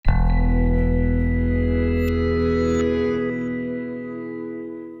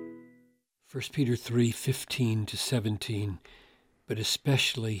1 Peter 3:15 to 17, but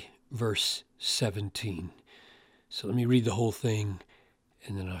especially verse 17. So let me read the whole thing,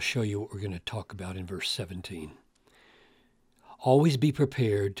 and then I'll show you what we're going to talk about in verse 17. Always be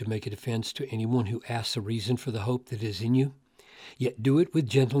prepared to make a defense to anyone who asks a reason for the hope that is in you, yet do it with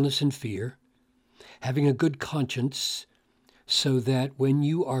gentleness and fear, having a good conscience, so that when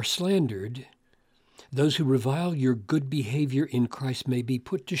you are slandered, those who revile your good behavior in Christ may be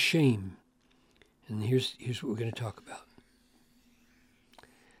put to shame. And here's what we're going to talk about.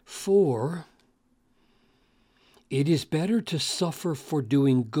 For it is better to suffer for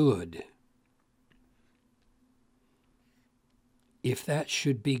doing good, if that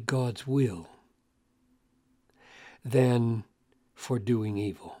should be God's will, than for doing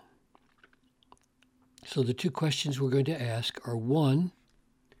evil. So the two questions we're going to ask are, one,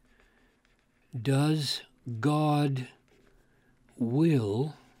 does God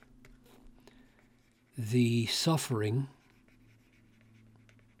will the suffering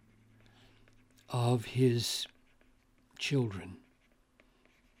of his children,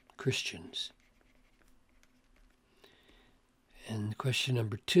 Christians? And question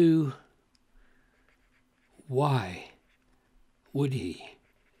number two, why would he,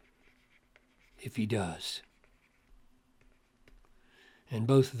 if he does? And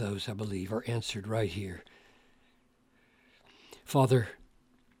both of those, I believe, are answered right here. Father,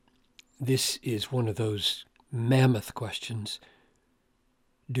 this is one of those mammoth questions.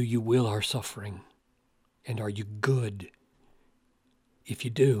 Do you will our suffering? And are you good? If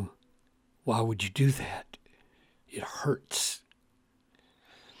you do, why would you do that? It hurts.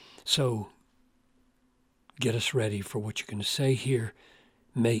 So get us ready for what you're going to say here.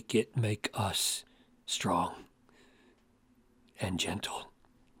 Make us strong and gentle.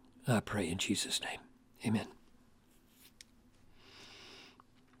 I pray in Jesus' name. Amen.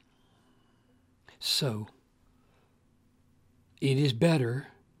 So, it is better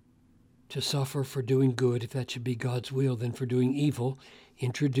to suffer for doing good, if that should be God's will, than for doing evil,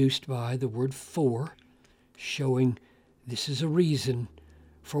 introduced by the word for, showing this is a reason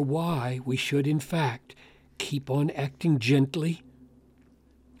for why we should, in fact, keep on acting gently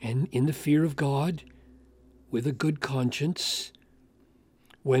and in the fear of God, with a good conscience,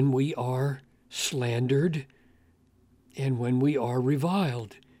 when we are slandered and when we are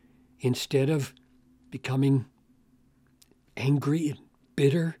reviled, instead of becoming angry and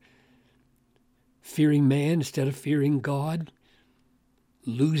bitter, fearing man instead of fearing God,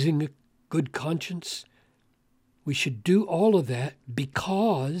 losing a good conscience. We should do all of that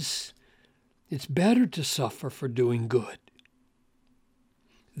because it's better to suffer for doing good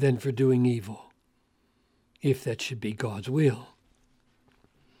than for doing evil, if that should be God's will.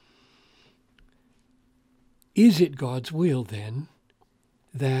 Is it God's will, then,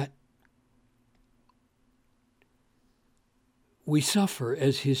 that we suffer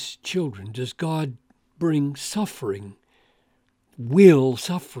as his children? Does God bring suffering, will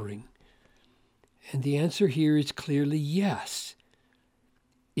suffering? And the answer here is clearly yes.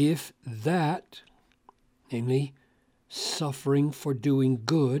 If that, namely suffering for doing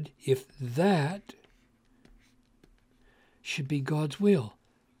good, if that should be God's will.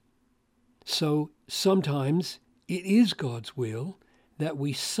 So sometimes it is God's will that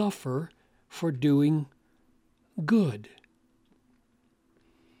we suffer for doing good.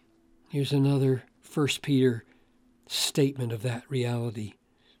 Here's another 1 Peter statement of that reality.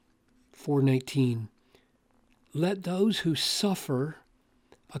 4:19. Let those who suffer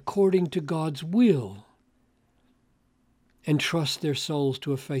according to God's will entrust their souls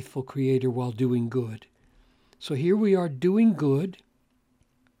to a faithful Creator while doing good. So here we are doing good,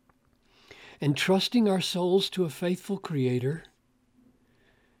 entrusting our souls to a faithful Creator,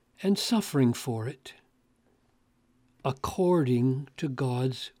 and suffering for it according to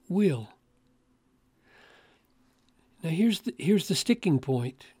God's will. Now here's the sticking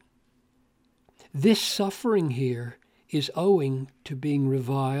point. This suffering here is owing to being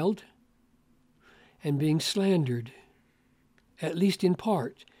reviled and being slandered, at least in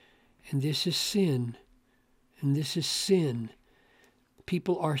part. And this is sin. And this is sin.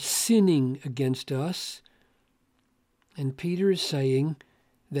 People are sinning against us. And Peter is saying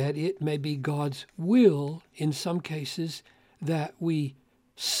that it may be God's will, in some cases, that we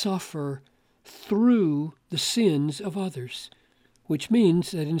suffer through the sins of others, which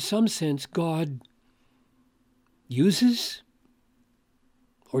means that in some sense God uses,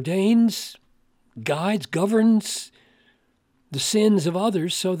 ordains, guides, governs the sins of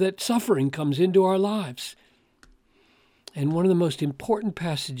others so that suffering comes into our lives. And one of the most important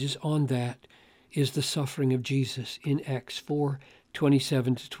passages on that is the suffering of Jesus in Acts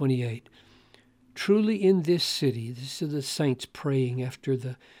 4:27 to 28. Truly in this city, this is the saints praying after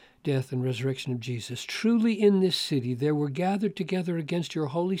the death and resurrection of Jesus. Truly in this city there were gathered together against your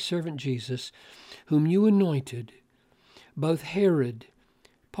holy servant Jesus, whom you anointed, both Herod,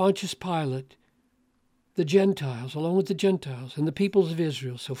 Pontius Pilate, the Gentiles, along with the Gentiles, and the peoples of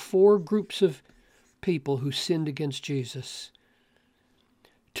Israel. So 4 groups of people who sinned against Jesus.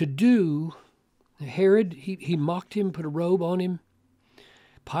 To do, Herod, he mocked him, put a robe on him.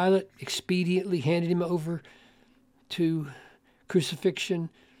 Pilate expediently handed him over to crucifixion.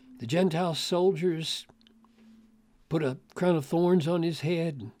 The Gentile soldiers put a crown of thorns on his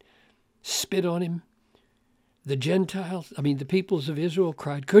head and spit on him. The peoples of Israel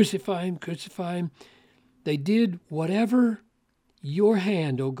cried, "Crucify him, crucify him." They did whatever your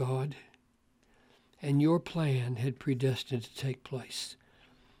hand, O God, and your plan had predestined to take place.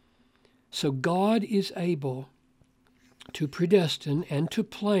 So God is able to predestine and to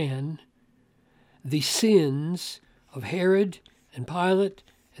plan the sins of Herod and Pilate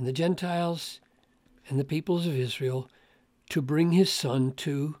and the Gentiles and the peoples of Israel to bring his Son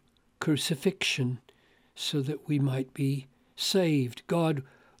to crucifixion so that we might be saved. God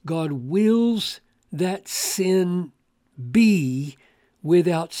wills that sin be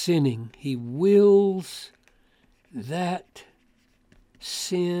without sinning. He wills that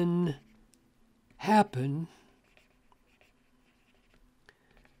sin happen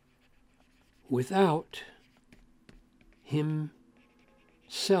without himself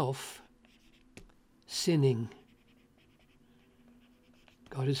sinning.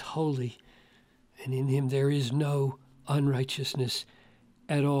 God is holy, and in him there is no unrighteousness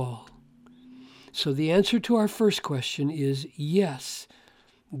at all. So the answer to our first question is yes,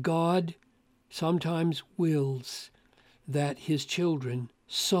 God sometimes wills that his children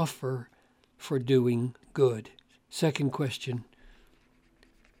suffer for doing good. Second question,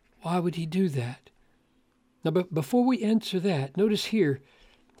 why would he do that? Now, but before we answer that, notice here,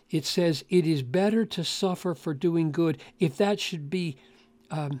 it says it is better to suffer for doing good, if that should be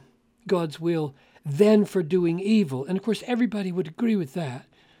God's will, than for doing evil. And of course, everybody would agree with that.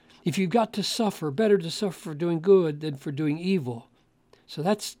 If you've got to suffer, better to suffer for doing good than for doing evil. So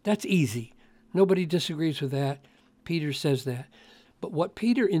that's easy. Nobody disagrees with that. Peter says that. But what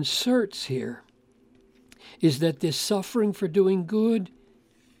Peter inserts here is that this suffering for doing good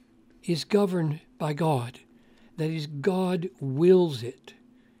is governed by God. That is, God wills it.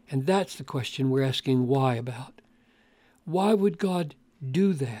 And that's the question we're asking why about. Why would God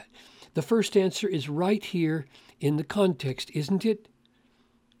do that? The first answer is right here in the context, isn't it?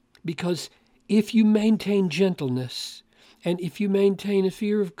 Because if you maintain gentleness, and if you maintain a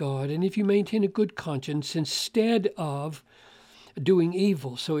fear of God, and if you maintain a good conscience instead of doing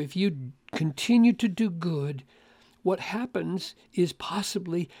evil, so if you continue to do good, what happens is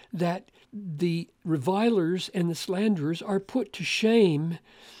possibly that the revilers and the slanderers are put to shame,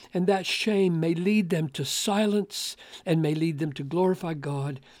 and that shame may lead them to silence and may lead them to glorify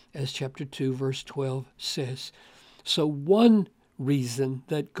God, as chapter 2, verse 12 says. So one reason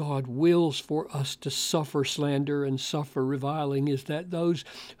that God wills for us to suffer slander and suffer reviling is that those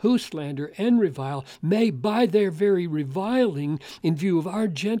who slander and revile may, by their very reviling, in view of our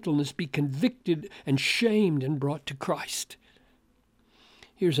gentleness, be convicted and shamed and brought to Christ.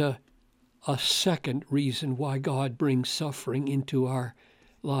 Here's a second reason why God brings suffering into our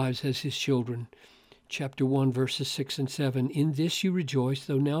lives as his children. Chapter 1, verses 6 and 7. In this you rejoice,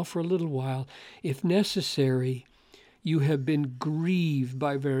 though now for a little while, if necessary, you have been grieved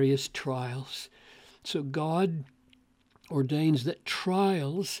by various trials. So God ordains that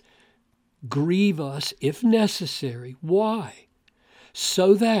trials grieve us if necessary. Why?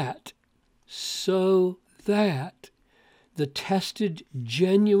 So that the tested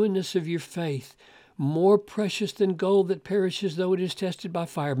genuineness of your faith, more precious than gold that perishes though it is tested by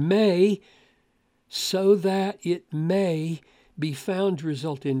fire, so that it may be found to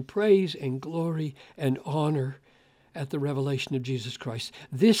result in praise and glory and honor at the revelation of Jesus Christ.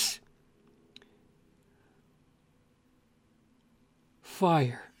 This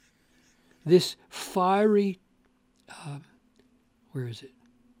fire, this fiery,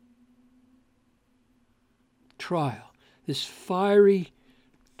 trial, this fiery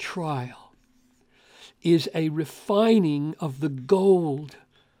trial is a refining of the gold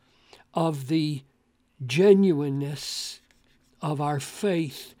of the genuineness of our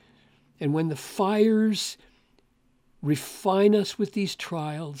faith. And when the fires refine us with these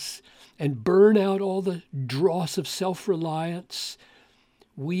trials and burn out all the dross of self-reliance,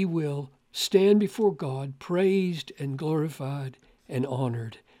 we will stand before God praised and glorified and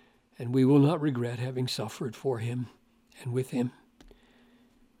honored, and we will not regret having suffered for him and with him.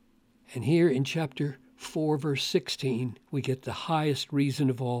 And here in chapter 4, verse 16, we get the highest reason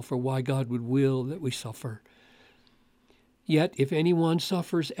of all for why God would will that we suffer. Yet if anyone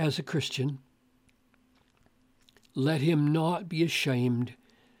suffers as a Christian, let him not be ashamed,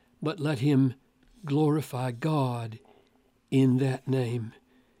 but let him glorify God in that name.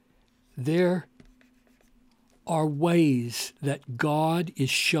 There are ways that God is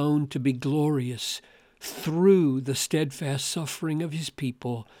shown to be glorious through the steadfast suffering of his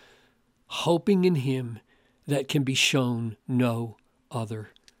people, hoping in him, that can be shown no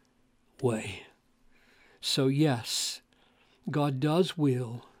other way. So yes, God does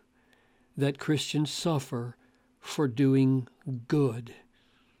will that Christians suffer for doing good.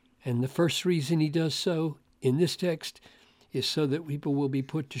 And the first reason he does so in this text is so that people will be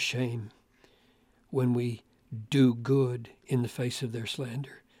put to shame when we do good in the face of their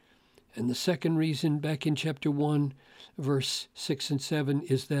slander. And the second reason, back in chapter 1, verse 6 and 7,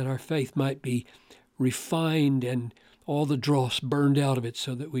 is that our faith might be refined and all the dross burned out of it,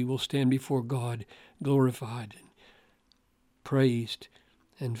 so that we will stand before God glorified and praised.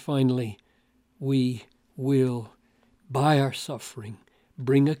 And finally, we will, by our suffering,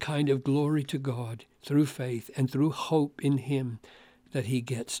 bring a kind of glory to God through faith and through hope in him that he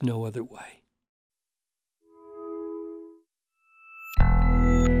gets no other way.